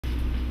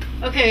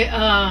Okay,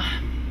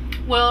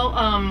 well,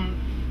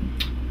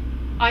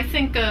 I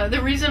think the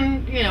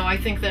reason I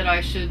think that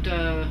I should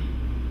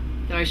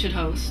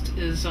host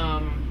is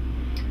look,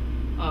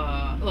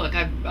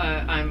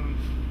 I'm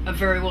a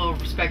very well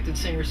respected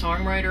singer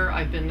songwriter.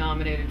 I've been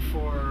nominated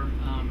for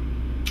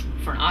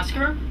an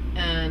Oscar,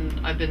 and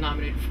I've been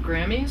nominated for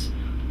Grammys.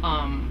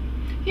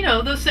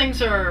 Those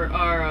things are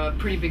a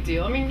pretty big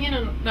deal. I mean,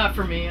 not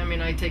for me. I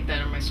mean, I take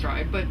that in my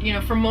stride. But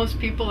for most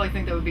people, I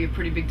think that would be a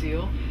pretty big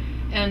deal.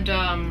 And look,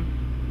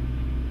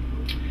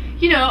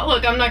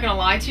 I'm not gonna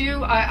lie to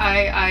you.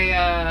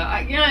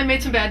 I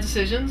made some bad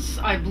decisions.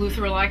 I blew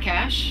through a lot of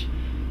cash,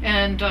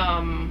 and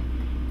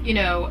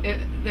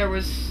there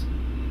was,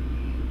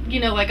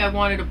 like I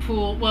wanted a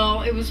pool.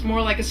 Well, it was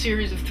more like a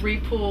series of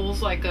three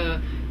pools, like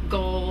a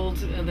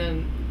gold, and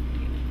then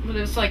but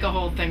it was like a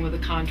whole thing with a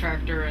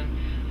contractor, and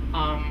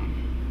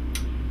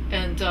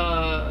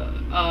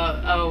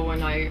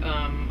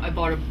I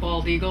bought a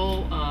bald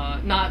eagle,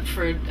 not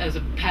for as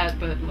a pet,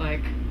 but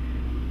like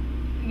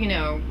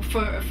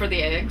for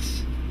the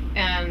eggs.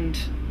 And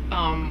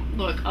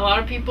look, a lot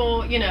of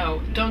people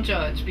don't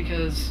judge,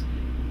 because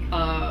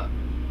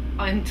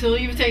until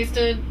you've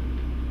tasted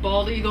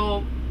bald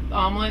eagle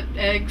omelet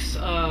eggs,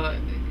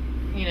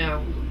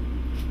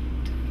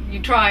 you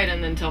try it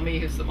and then tell me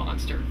who's the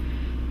monster.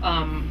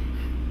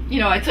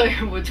 I tell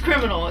you what's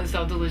criminal is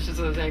how delicious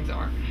those eggs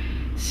are.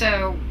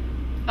 So,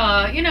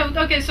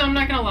 okay, so I'm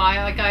not gonna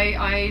lie. Like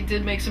I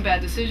did make some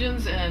bad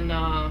decisions, and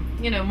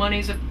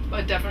money's a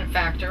definite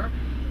factor.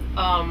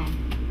 I'm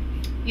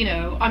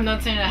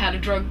not saying I had a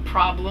drug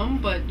problem,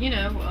 but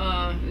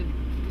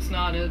it's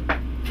not a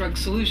drug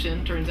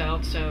solution, turns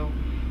out. So,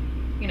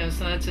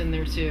 so that's in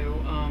there too.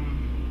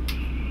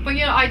 But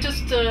yeah, I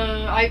just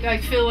I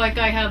feel like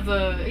I have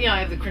I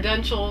have the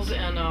credentials,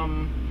 and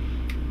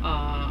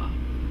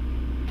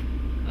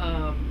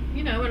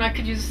and I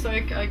could use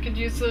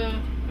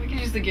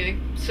the gig.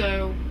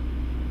 So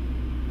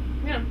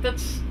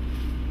that's.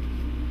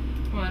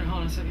 Hold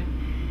on a second.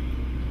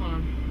 Hold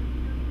on.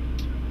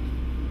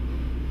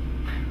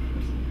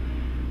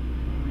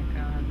 Oh my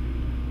god.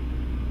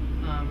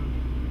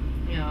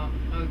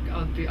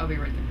 I'll be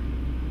right there.